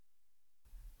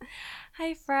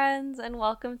Hi, friends, and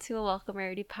welcome to a Welcome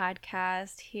Rarity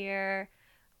podcast. Here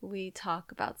we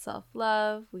talk about self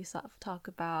love, talk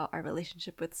about our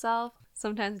relationship with self.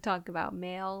 Sometimes we talk about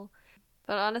male,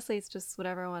 but honestly, it's just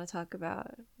whatever I want to talk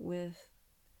about with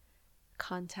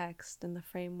context and the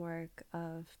framework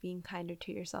of being kinder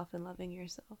to yourself and loving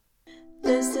yourself.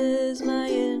 This is my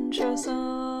intro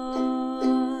song.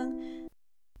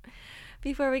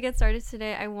 Before we get started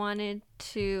today, I wanted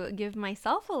to give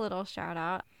myself a little shout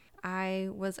out. I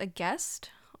was a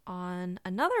guest on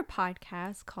another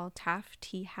podcast called Taft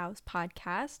Tea House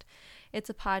Podcast. It's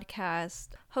a podcast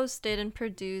hosted and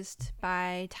produced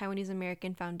by Taiwanese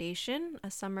American Foundation,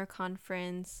 a summer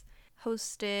conference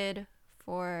hosted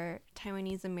for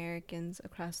Taiwanese Americans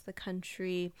across the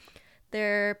country.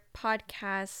 Their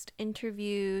podcast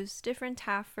interviews different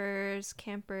TAFers,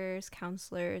 campers,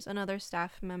 counselors, and other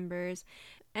staff members,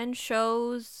 and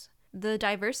shows the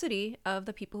diversity of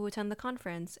the people who attend the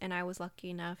conference. And I was lucky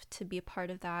enough to be a part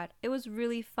of that. It was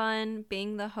really fun.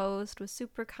 Being the host was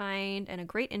super kind and a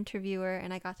great interviewer,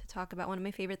 and I got to talk about one of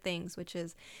my favorite things, which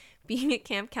is being a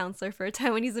camp counselor for a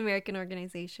Taiwanese American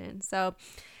organization. So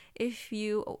if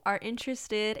you are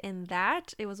interested in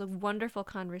that, it was a wonderful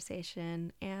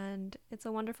conversation and it's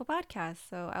a wonderful podcast.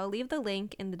 So I'll leave the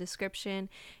link in the description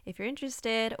if you're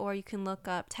interested, or you can look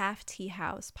up Taft Tea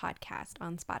House Podcast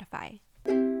on Spotify.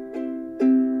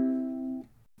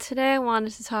 Today I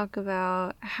wanted to talk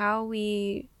about how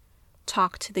we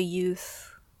talk to the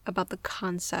youth about the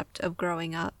concept of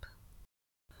growing up.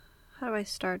 How do I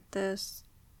start this?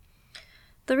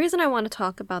 The reason I want to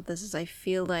talk about this is I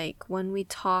feel like when we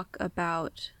talk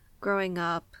about growing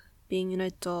up, being an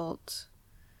adult,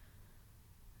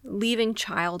 leaving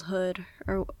childhood,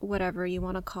 or whatever you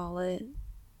want to call it,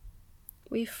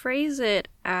 we phrase it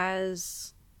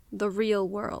as the real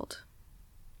world.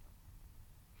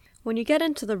 When you get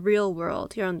into the real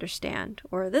world, you understand,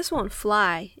 or this won't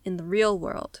fly in the real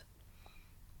world.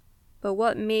 But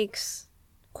what makes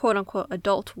quote-unquote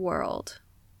adult world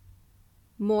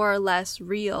more or less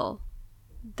real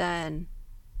than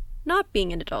not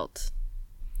being an adult?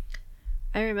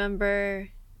 I remember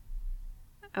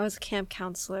I was a camp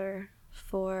counselor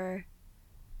for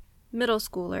middle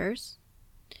schoolers,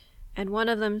 and one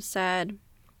of them said,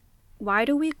 "Why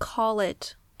do we call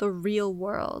it the real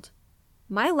world?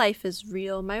 My life is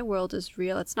real, my world is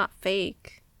real, it's not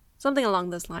fake." Something along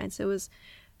those lines. It was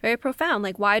very profound.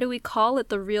 Like, why do we call it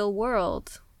the real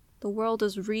world? The world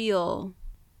is real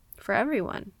for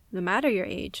everyone, no matter your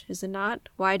age, is it not?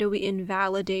 Why do we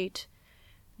invalidate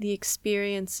the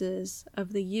experiences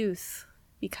of the youth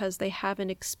because they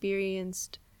haven't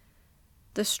experienced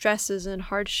the stresses and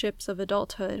hardships of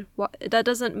adulthood? That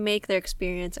doesn't make their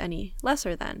experience any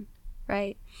lesser than,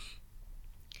 right?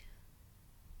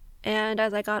 And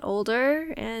as I got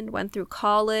older and went through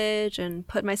college and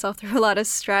put myself through a lot of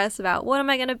stress about what am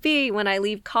I going to be when I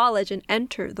leave college and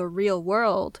enter the real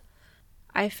world,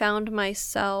 I found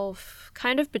myself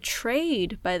kind of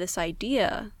betrayed by this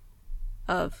idea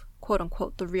of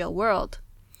quote-unquote the real world.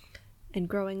 And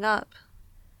growing up,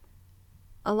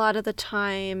 a lot of the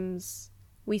times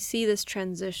we see this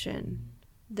transition,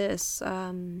 this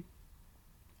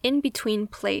in-between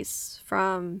place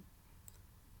from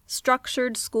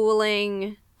structured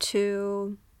schooling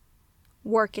to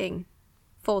working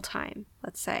full-time,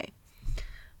 let's say.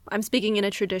 I'm speaking in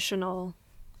a traditional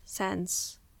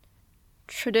sense.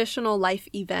 Traditional life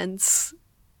events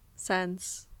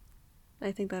sense.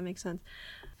 I think that makes sense.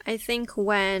 I think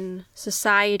when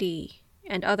society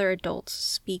and other adults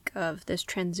speak of this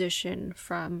transition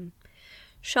from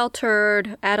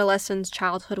sheltered adolescence,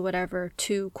 childhood, whatever,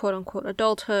 to quote-unquote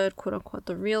adulthood, quote-unquote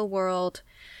the real world,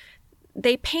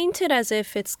 they paint it as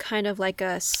if it's kind of like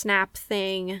a snap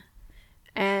thing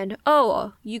and,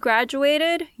 oh, you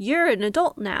graduated? You're an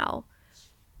adult now.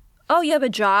 Oh, you have a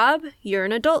job? You're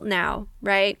an adult now,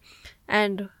 right?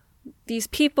 And these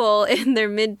people in their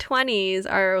mid-20s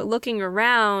are looking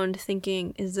around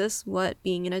thinking, is this what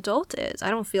being an adult is? I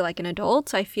don't feel like an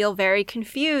adult. I feel very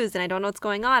confused and I don't know what's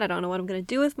going on. I don't know what I'm going to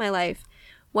do with my life.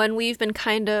 When we've been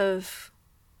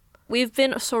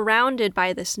surrounded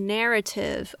by this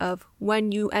narrative of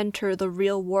when you enter the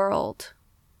real world,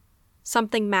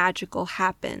 something magical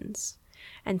happens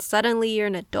and suddenly you're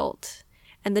an adult.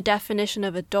 And the definition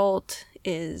of adult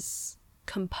is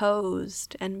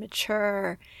composed and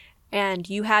mature, and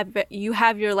you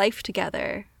have your life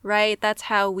together, right? That's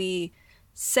how we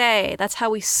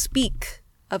speak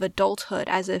of adulthood,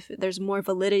 as if there's more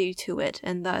validity to it,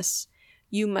 and thus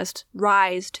you must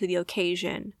rise to the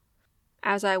occasion.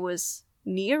 As I was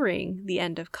nearing the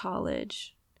end of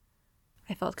college,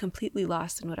 I felt completely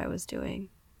lost in what I was doing.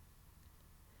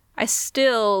 I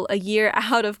still, a year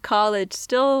out of college,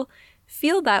 still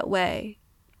feel that way.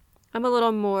 I'm a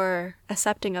little more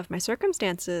accepting of my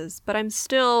circumstances, but I'm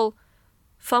still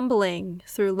fumbling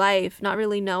through life, not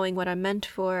really knowing what I'm meant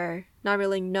for, not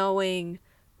really knowing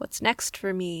what's next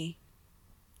for me.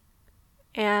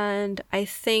 And I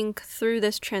think through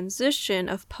this transition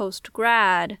of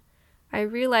post-grad, I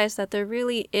realized that there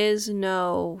really is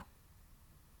no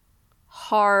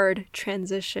hard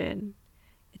transition.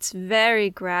 It's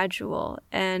very gradual.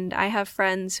 And I have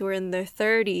friends who are in their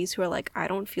 30s who are like, I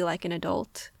don't feel like an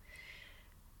adult.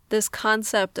 This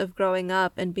concept of growing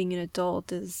up and being an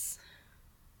adult is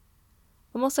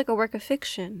almost like a work of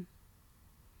fiction.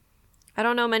 I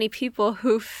don't know many people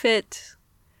who fit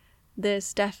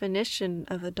this definition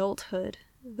of adulthood,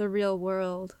 the real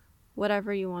world,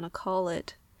 whatever you want to call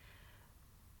it.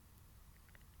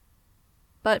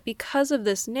 But because of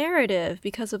this narrative,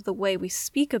 because of the way we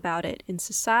speak about it in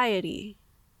society,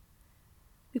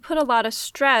 we put a lot of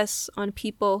stress on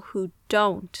people who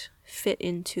don't fit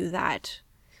into that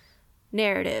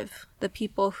narrative, the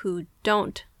people who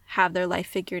don't have their life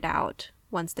figured out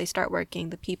once they start working,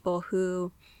 the people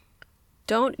who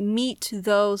don't meet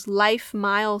those life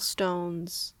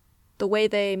milestones the way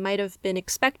they might have been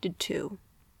expected to.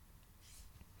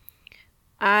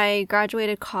 I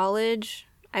graduated college.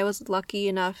 I was lucky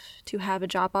enough to have a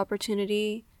job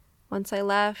opportunity once I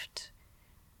left,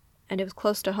 and it was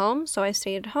close to home, so I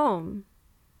stayed at home.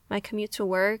 My commute to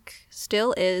work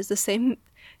still is the same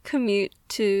commute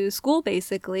to school,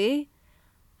 basically.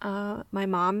 My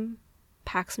mom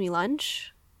packs me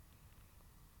lunch.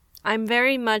 I'm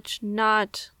very much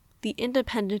not the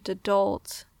independent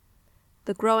adult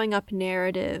the growing up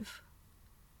narrative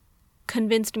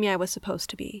convinced me I was supposed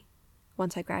to be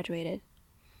once I graduated.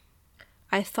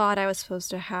 I thought I was supposed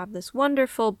to have this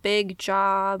wonderful big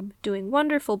job, doing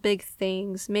wonderful big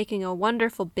things, making a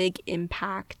wonderful big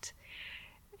impact,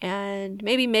 and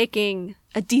maybe making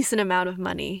a decent amount of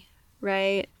money,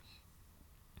 right?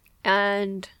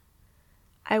 And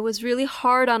I was really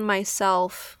hard on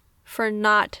myself for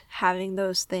not having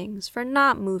those things, for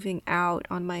not moving out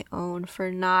on my own,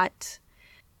 for not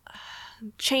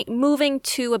moving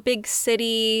to a big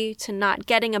city, to not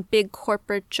getting a big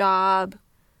corporate job,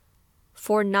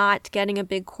 for not getting a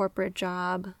big corporate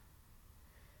job,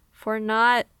 for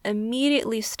not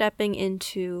immediately stepping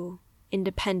into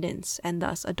independence and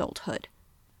thus adulthood.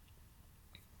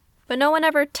 But no one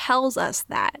ever tells us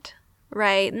that,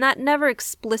 right? Not never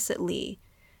explicitly.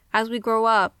 As we grow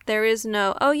up, there is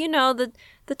no,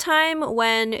 the time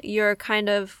when you're kind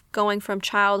of going from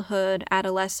childhood,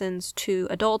 adolescence to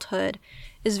adulthood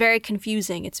is very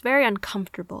confusing. It's very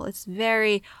uncomfortable. It's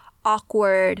very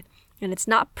awkward, and it's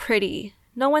not pretty.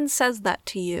 No one says that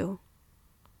to you.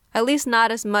 At least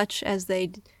not as much as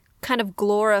they kind of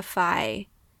glorify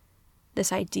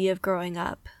this idea of growing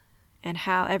up and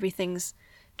how everything's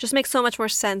just makes so much more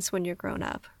sense when you're grown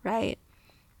up, right?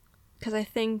 Because I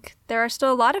think there are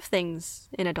still a lot of things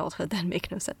in adulthood that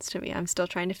make no sense to me. I'm still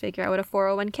trying to figure out what a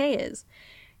 401k is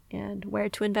and where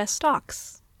to invest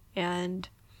stocks and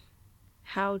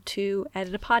how to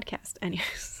edit a podcast.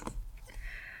 Anyways.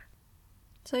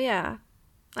 So yeah,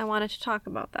 I wanted to talk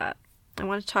about that. I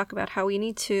want to talk about how we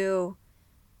need to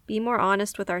be more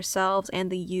honest with ourselves and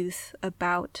the youth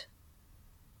about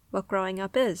what growing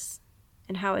up is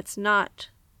and how it's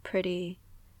not pretty.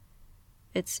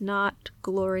 It's not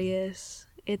glorious.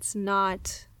 It's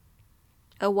not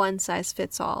a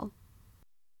one-size-fits-all.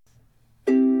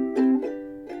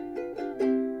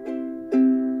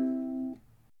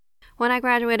 When I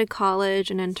graduated college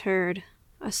and entered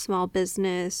a small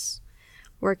business,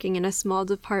 working in a small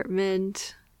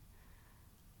department,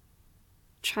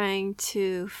 trying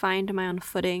to find my own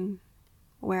footing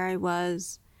where I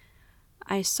was,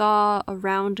 I saw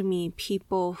around me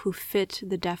people who fit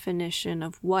the definition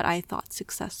of what I thought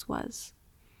success was.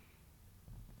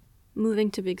 Moving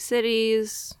to big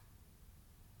cities,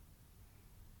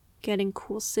 getting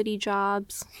cool city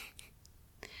jobs,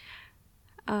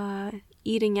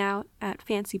 eating out at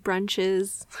fancy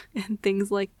brunches and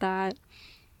things like that,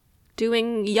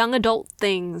 doing young adult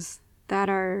things that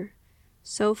are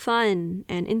so fun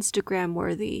and Instagram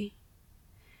worthy.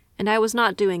 And I was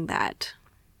not doing that.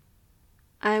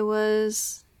 I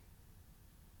was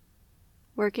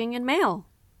working in mail,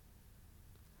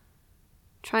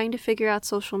 trying to figure out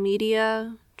social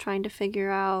media, trying to figure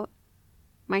out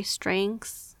my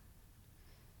strengths,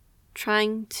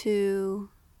 trying to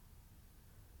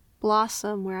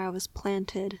blossom where I was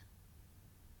planted,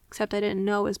 except I didn't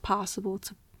know it was possible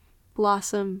to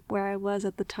blossom where I was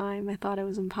at the time. I thought it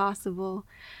was impossible.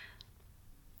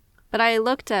 But I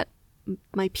looked at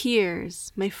my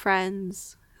peers, my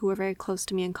friends, who were very close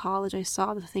to me in college. I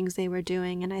saw the things they were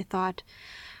doing and I thought,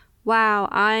 wow,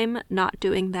 I'm not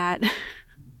doing that.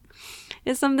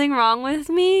 Is something wrong with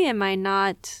me? Am I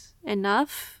not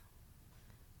enough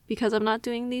because I'm not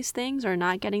doing these things or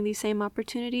not getting these same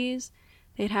opportunities?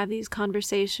 They'd have these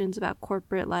conversations about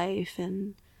corporate life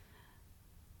and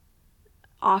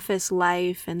office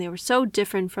life, and they were so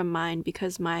different from mine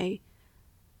because my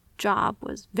job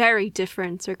was very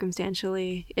different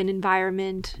circumstantially in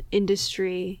environment,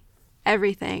 industry,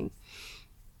 everything.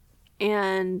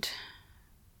 And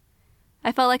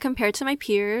I felt like compared to my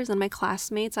peers and my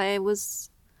classmates, I was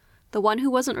the one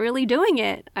who wasn't really doing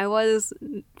it. I was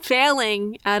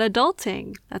failing at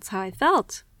adulting. That's how I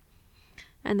felt.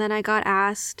 And then I got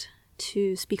asked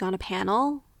to speak on a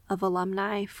panel of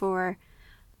alumni for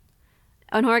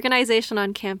an organization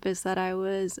on campus that I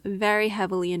was very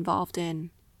heavily involved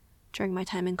in during my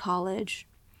time in college.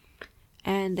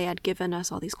 And they had given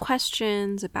us all these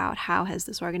questions about how has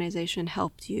this organization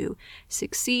helped you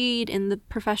succeed in the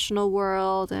professional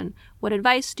world, and what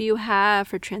advice do you have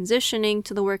for transitioning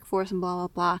to the workforce, and blah, blah,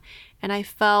 blah. And I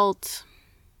felt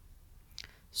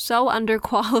so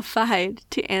underqualified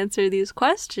to answer these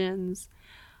questions.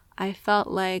 I felt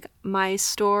like my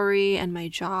story and my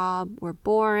job were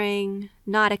boring,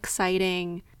 not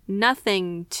exciting,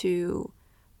 nothing to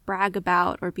brag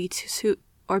about or be too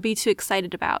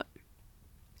excited about.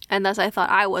 And thus I thought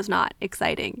I was not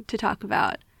exciting to talk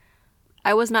about.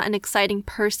 I was not an exciting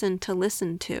person to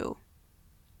listen to.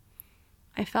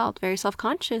 I felt very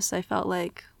self-conscious. I felt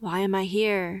like, why am I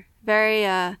here?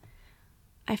 I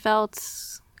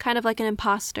felt kind of like an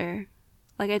imposter,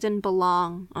 like I didn't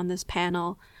belong on this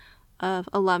panel of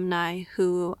alumni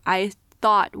who I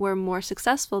thought were more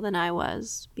successful than I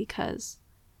was because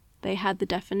they had the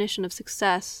definition of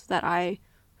success that I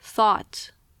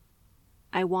thought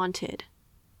I wanted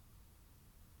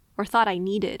or thought I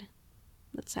needed,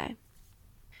 let's say.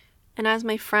 And as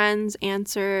my friends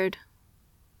answered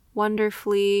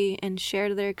wonderfully and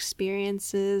shared their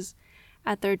experiences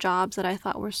at their jobs that I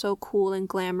thought were so cool and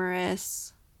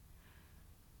glamorous,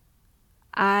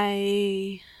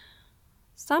 I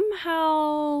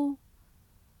somehow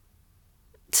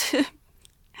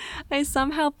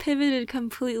pivoted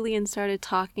completely and started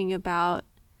talking about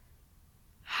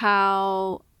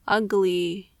how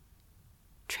ugly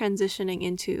transitioning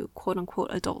into quote-unquote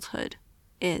adulthood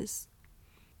is.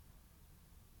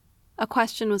 A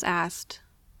question was asked,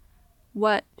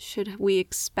 what should we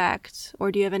expect,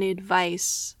 or do you have any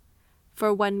advice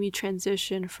for when we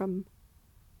transition from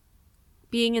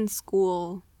being in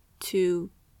school to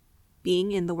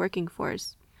being in the working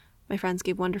force? My friends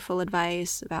gave wonderful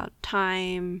advice about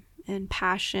time and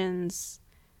passions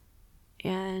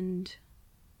and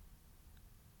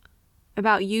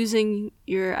about using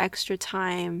your extra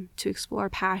time to explore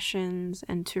passions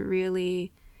and to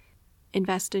really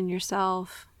invest in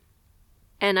yourself.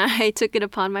 And I took it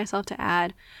upon myself to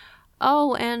add,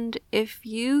 oh, and if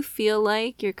you feel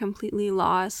like you're completely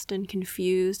lost and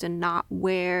confused and not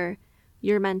where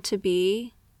you're meant to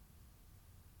be,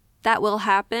 that will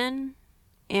happen,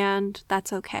 and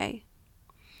that's okay.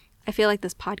 I feel like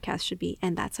this podcast should be,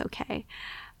 and that's okay.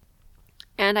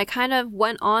 And I kind of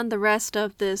went on the rest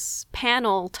of this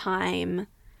panel time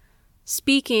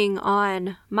speaking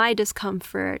on my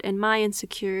discomfort and my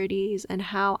insecurities and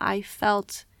how I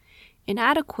felt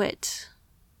inadequate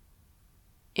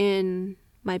in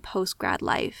my post-grad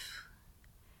life.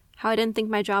 How I didn't think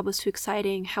my job was too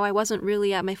exciting, how I wasn't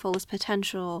really at my fullest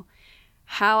potential,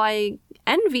 how I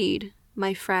envied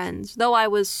my friends, though I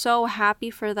was so happy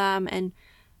for them and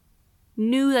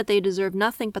knew that they deserved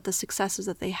nothing but the successes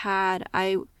that they had.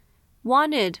 I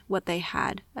wanted what they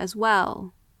had as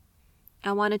well.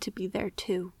 I wanted to be there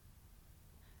too.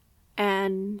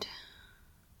 And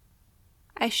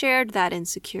I shared that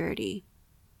insecurity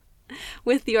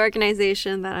with the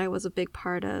organization that I was a big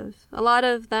part of. A lot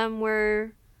of them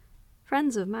were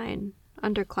friends of mine,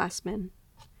 underclassmen.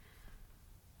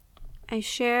 I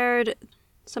shared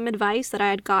some advice that I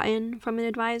had gotten from an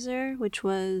advisor, which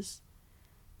was,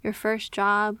 your first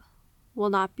job will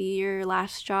not be your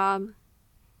last job.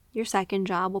 Your second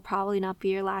job will probably not be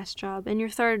your last job. And your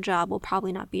third job will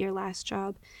probably not be your last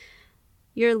job.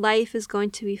 Your life is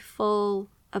going to be full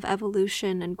of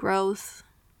evolution and growth.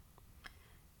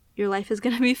 Your life is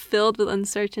going to be filled with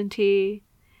uncertainty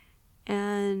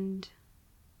and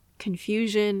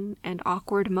confusion and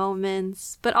awkward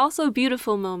moments, but also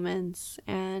beautiful moments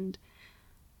and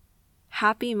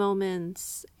happy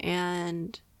moments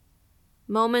and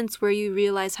moments where you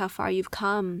realize how far you've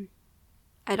come.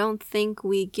 I don't think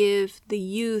we give the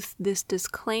youth this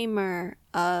disclaimer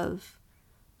of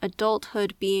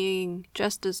adulthood being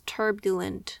just as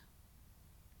turbulent,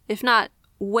 if not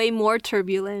way more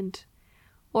turbulent,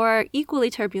 or equally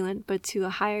turbulent, but to a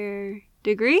higher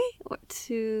degree, or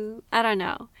to, I don't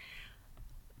know.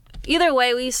 Either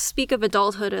way, we speak of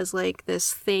adulthood as like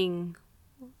this thing,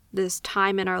 this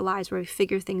time in our lives where we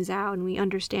figure things out and we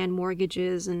understand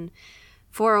mortgages and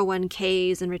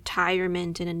 401ks and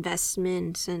retirement and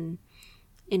investments and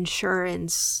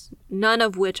insurance, none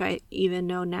of which I even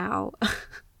know now.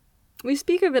 We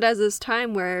speak of it as this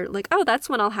time where, like, oh, that's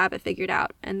when I'll have it figured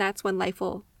out, and that's when life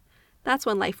will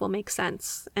make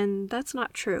sense. And that's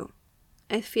not true.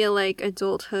 I feel like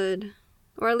adulthood,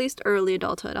 or at least early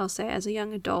adulthood, I'll say, as a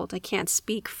young adult, I can't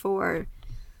speak for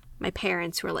my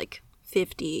parents who are like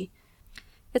 50.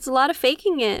 It's a lot of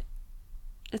faking it.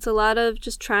 It's a lot of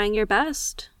just trying your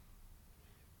best.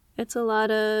 It's a lot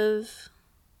of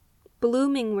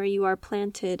blooming where you are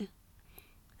planted,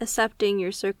 accepting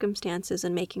your circumstances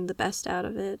and making the best out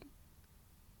of it,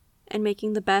 and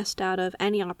making the best out of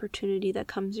any opportunity that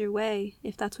comes your way,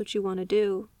 if that's what you want to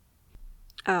do.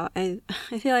 Oh, I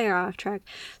feel like I'm off track.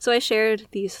 So I shared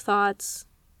these thoughts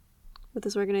with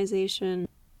this organization,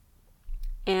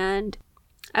 and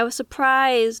I was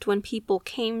surprised when people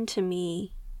came to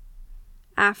me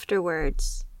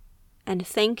afterwards and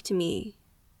thanked me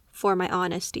for my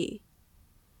honesty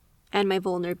and my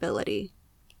vulnerability.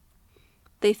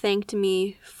 They thanked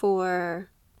me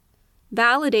for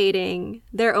validating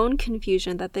their own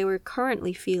confusion that they were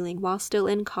currently feeling while still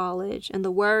in college and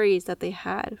the worries that they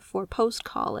had for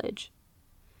post-college.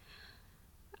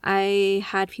 I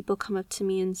had people come up to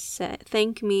me and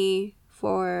thank me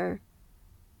for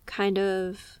kind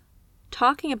of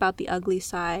talking about the ugly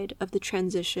side of the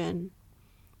transition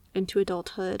into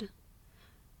adulthood.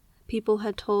 People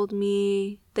had told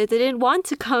me that they didn't want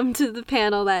to come to the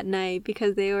panel that night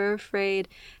because they were afraid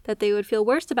that they would feel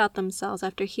worse about themselves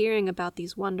after hearing about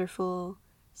these wonderful,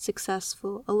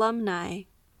 successful alumni.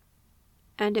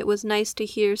 And it was nice to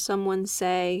hear someone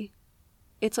say,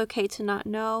 it's okay to not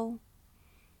know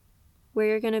where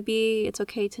you're going to be. It's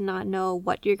okay to not know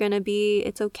what you're going to be.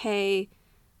 It's okay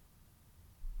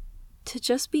to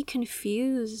just be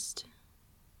confused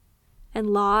and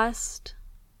lost,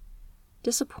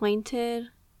 disappointed.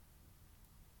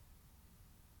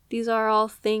 These are all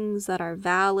things that are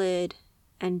valid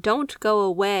and don't go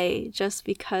away just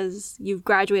because you've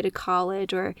graduated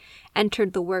college or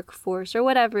entered the workforce or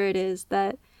whatever it is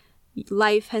that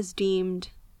life has deemed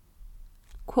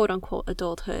quote-unquote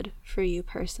adulthood for you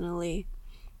personally.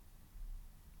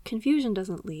 Confusion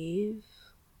doesn't leave.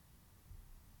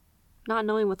 Not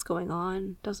knowing what's going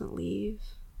on doesn't leave.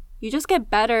 You just get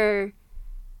better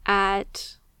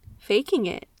at faking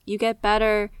it. You get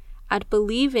better at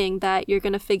believing that you're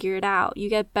going to figure it out. You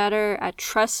get better at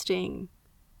trusting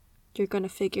you're going to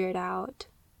figure it out.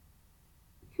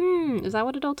 Is that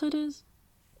what adulthood is?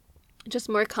 Just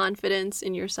more confidence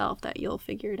in yourself that you'll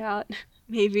figure it out,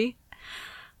 maybe.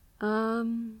 But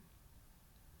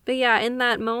yeah, in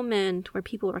that moment where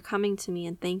people were coming to me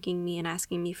and thanking me and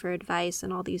asking me for advice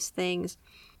and all these things,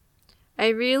 I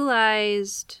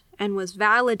realized and was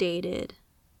validated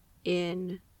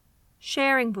in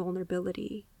sharing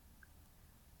vulnerability,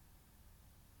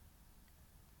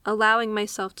 allowing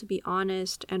myself to be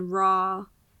honest and raw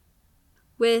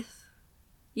with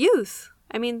youth.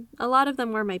 I mean, a lot of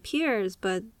them were my peers,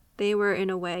 but they were in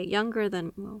a way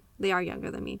they are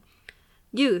younger than me.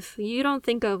 Youth. You don't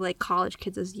think of like college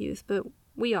kids as youth, but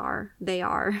they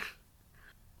are.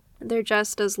 They're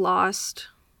just as lost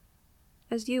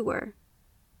as you were.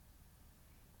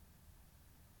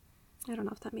 I don't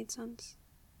know if that made sense.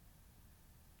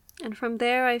 And from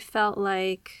there, I felt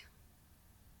like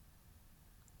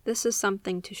this is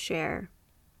something to share.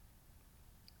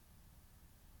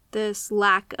 This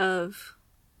lack of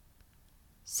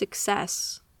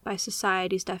success by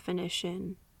society's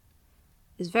definition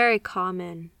is very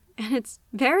common, and it's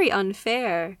very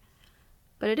unfair.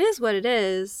 But it is what it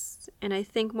is, and I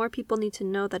think more people need to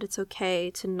know that it's okay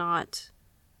to not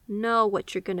know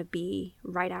what you're going to be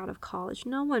right out of college.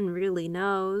 No one really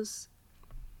knows.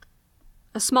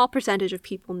 A small percentage of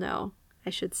people know, I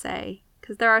should say,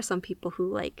 because there are some people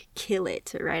who like kill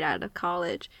it right out of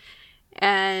college.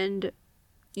 And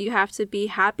you have to be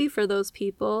happy for those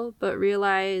people, but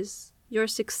realize your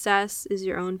success is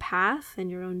your own path and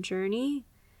your own journey,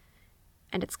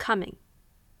 and it's coming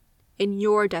in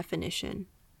your definition.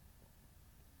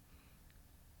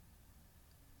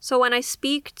 So when I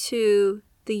speak to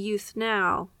the youth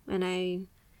now, and I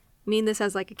mean this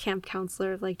as like a camp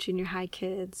counselor of like junior high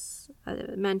kids,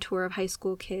 a mentor of high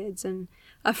school kids, and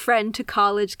a friend to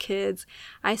college kids,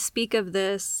 I speak of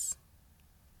this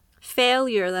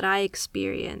failure that I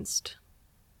experienced,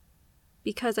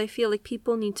 because I feel like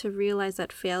people need to realize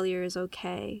that failure is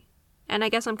okay. And I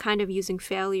guess I'm kind of using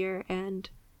failure and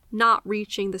not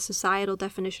reaching the societal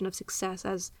definition of success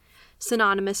as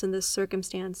synonymous in this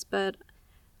circumstance, but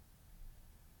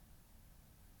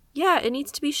yeah, it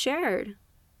needs to be shared.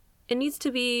 It needs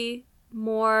to be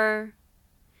more,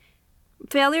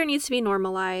 failure needs to be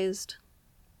normalized.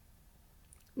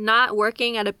 Not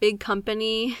working at a big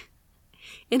company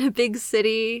in a big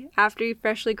city after you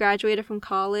freshly graduated from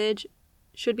college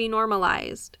should be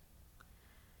normalized.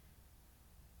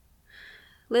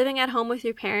 Living at home with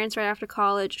your parents right after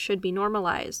college should be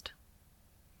normalized.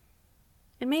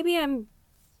 And maybe I'm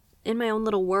in my own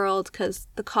little world because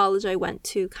the college I went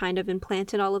to kind of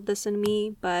implanted all of this in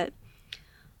me,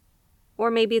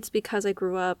 or maybe it's because I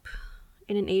grew up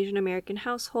in an Asian American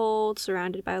household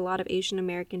surrounded by a lot of Asian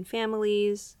American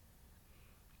families.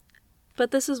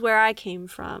 But this is where I came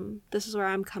from. This is where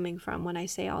I'm coming from when I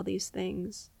say all these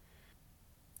things.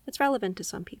 It's relevant to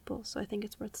some people, so I think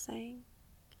it's worth saying.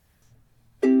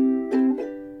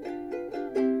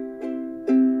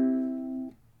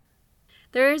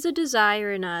 There is a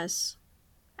desire in us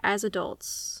as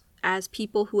adults, as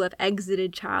people who have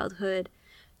exited childhood,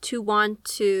 to want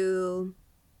to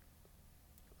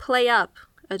play up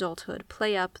adulthood,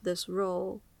 play up this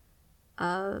role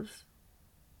of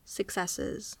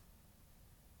successes,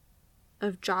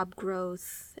 of job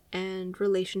growth and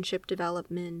relationship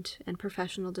development and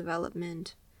professional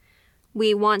development.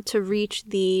 We want to reach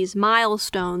these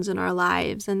milestones in our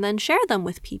lives and then share them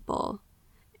with people.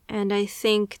 And I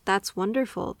think that's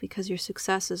wonderful because your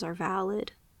successes are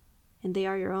valid and they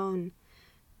are your own.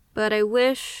 But I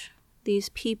wish these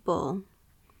people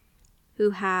who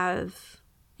have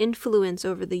influence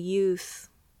over the youth,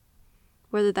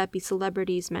 whether that be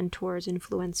celebrities, mentors,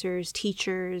 influencers,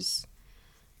 teachers,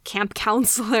 camp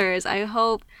counselors, I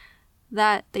hope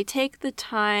that they take the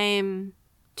time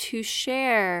to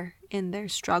share in their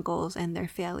struggles and their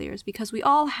failures, because we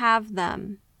all have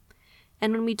them.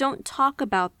 And when we don't talk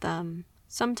about them,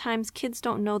 sometimes kids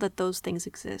don't know that those things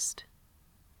exist.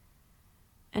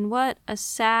 And what a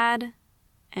sad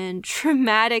and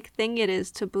traumatic thing it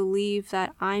is to believe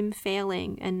that I'm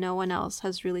failing and no one else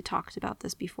has really talked about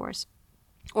this before.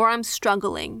 Or I'm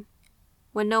struggling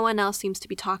when no one else seems to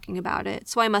be talking about it,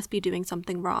 so I must be doing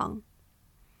something wrong.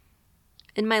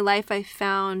 In my life, I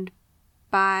found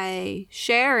by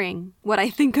sharing what I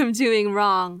think I'm doing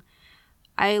wrong,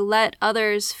 I let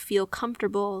others feel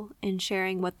comfortable in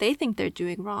sharing what they think they're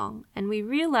doing wrong. And we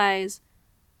realize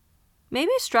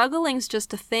maybe struggling's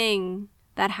just a thing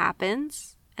that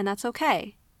happens, and that's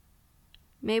okay.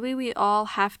 Maybe we all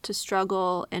have to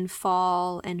struggle and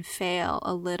fall and fail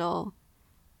a little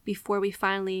before we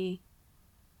finally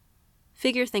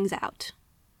figure things out.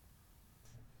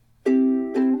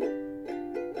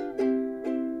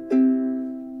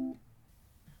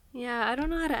 Yeah, I don't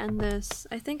know how to end this.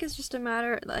 I think it's just a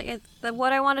matter,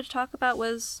 what I wanted to talk about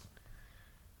was,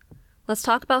 let's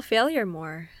talk about failure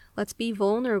more. Let's be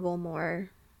vulnerable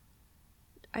more.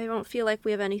 I don't feel like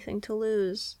we have anything to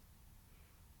lose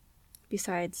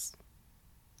besides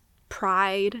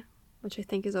pride, which I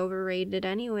think is overrated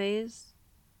anyways.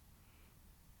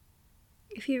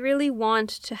 If you really want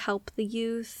to help the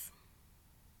youth,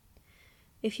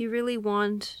 if you really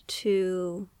want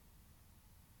to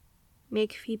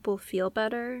make people feel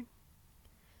better,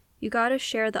 you gotta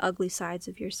share the ugly sides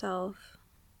of yourself.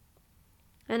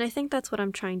 And I think that's what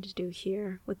I'm trying to do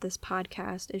here with this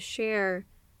podcast, is share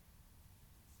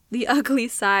the ugly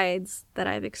sides that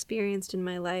I've experienced in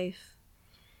my life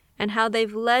and how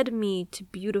they've led me to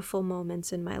beautiful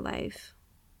moments in my life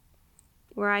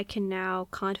where I can now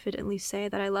confidently say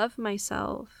that I love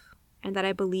myself and that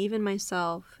I believe in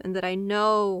myself and that I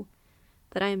know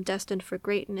that I am destined for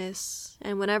greatness,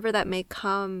 and whenever that may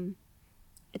come,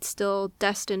 it's still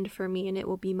destined for me and it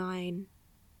will be mine.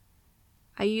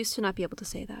 I used to not be able to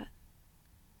say that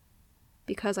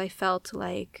because I felt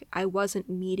like I wasn't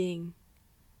meeting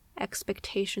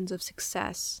expectations of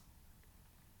success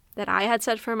that I had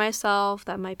set for myself,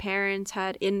 that my parents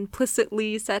had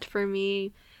implicitly set for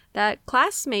me, that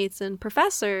classmates and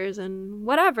professors and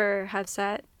whatever have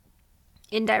set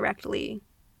indirectly.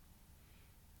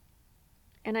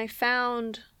 And I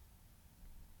found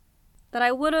that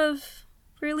I would have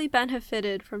really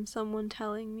benefited from someone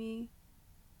telling me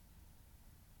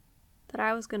that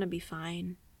I was going to be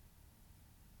fine.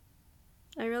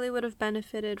 I really would have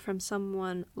benefited from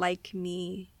someone like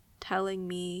me telling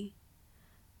me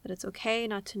that it's okay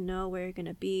not to know where you're going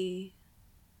to be.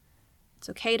 It's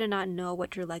okay to not know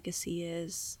what your legacy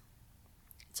is.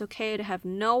 It's okay to have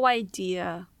no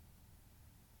idea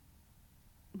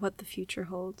what the future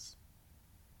holds.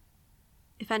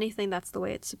 If anything, that's the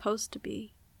way it's supposed to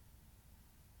be.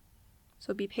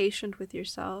 So be patient with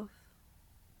yourself.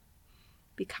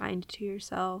 Be kind to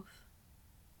yourself.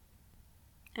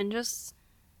 And just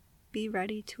be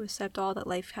ready to accept all that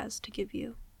life has to give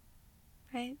you.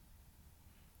 Right?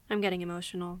 I'm getting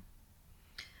emotional.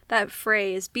 That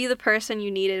phrase, be the person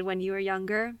you needed when you were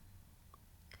younger.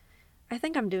 I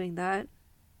think I'm doing that.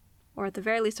 Or at the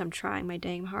very least, I'm trying my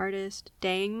damn hardest.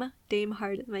 My damn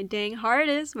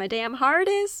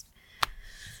hardest.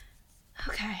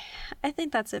 Okay, I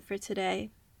think that's it for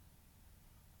today.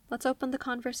 Let's open the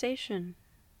conversation.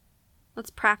 Let's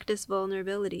practice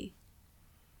vulnerability.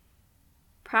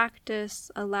 Practice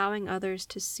allowing others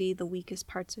to see the weakest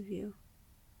parts of you.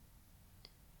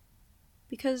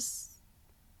 Because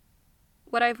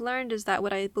what I've learned is that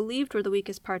what I believed were the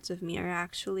weakest parts of me are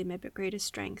actually my greatest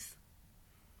strength.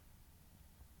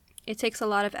 It takes a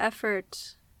lot of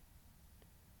effort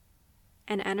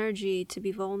and energy to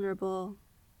be vulnerable,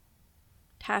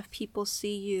 to have people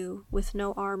see you with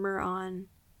no armor on.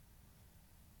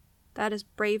 That is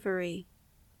bravery.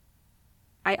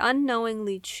 I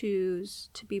unknowingly choose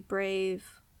to be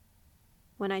brave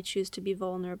when I choose to be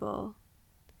vulnerable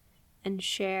and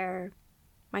share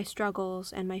my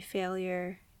struggles and my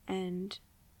failure and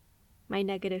my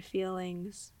negative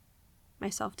feelings, my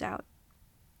self-doubt.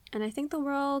 And I think the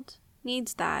world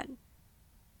needs that.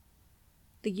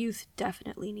 The youth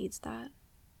definitely needs that.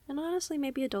 And honestly,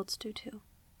 maybe adults do too.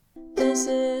 This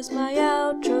is my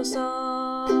outro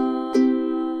song.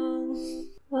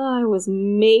 I was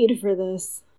made for this.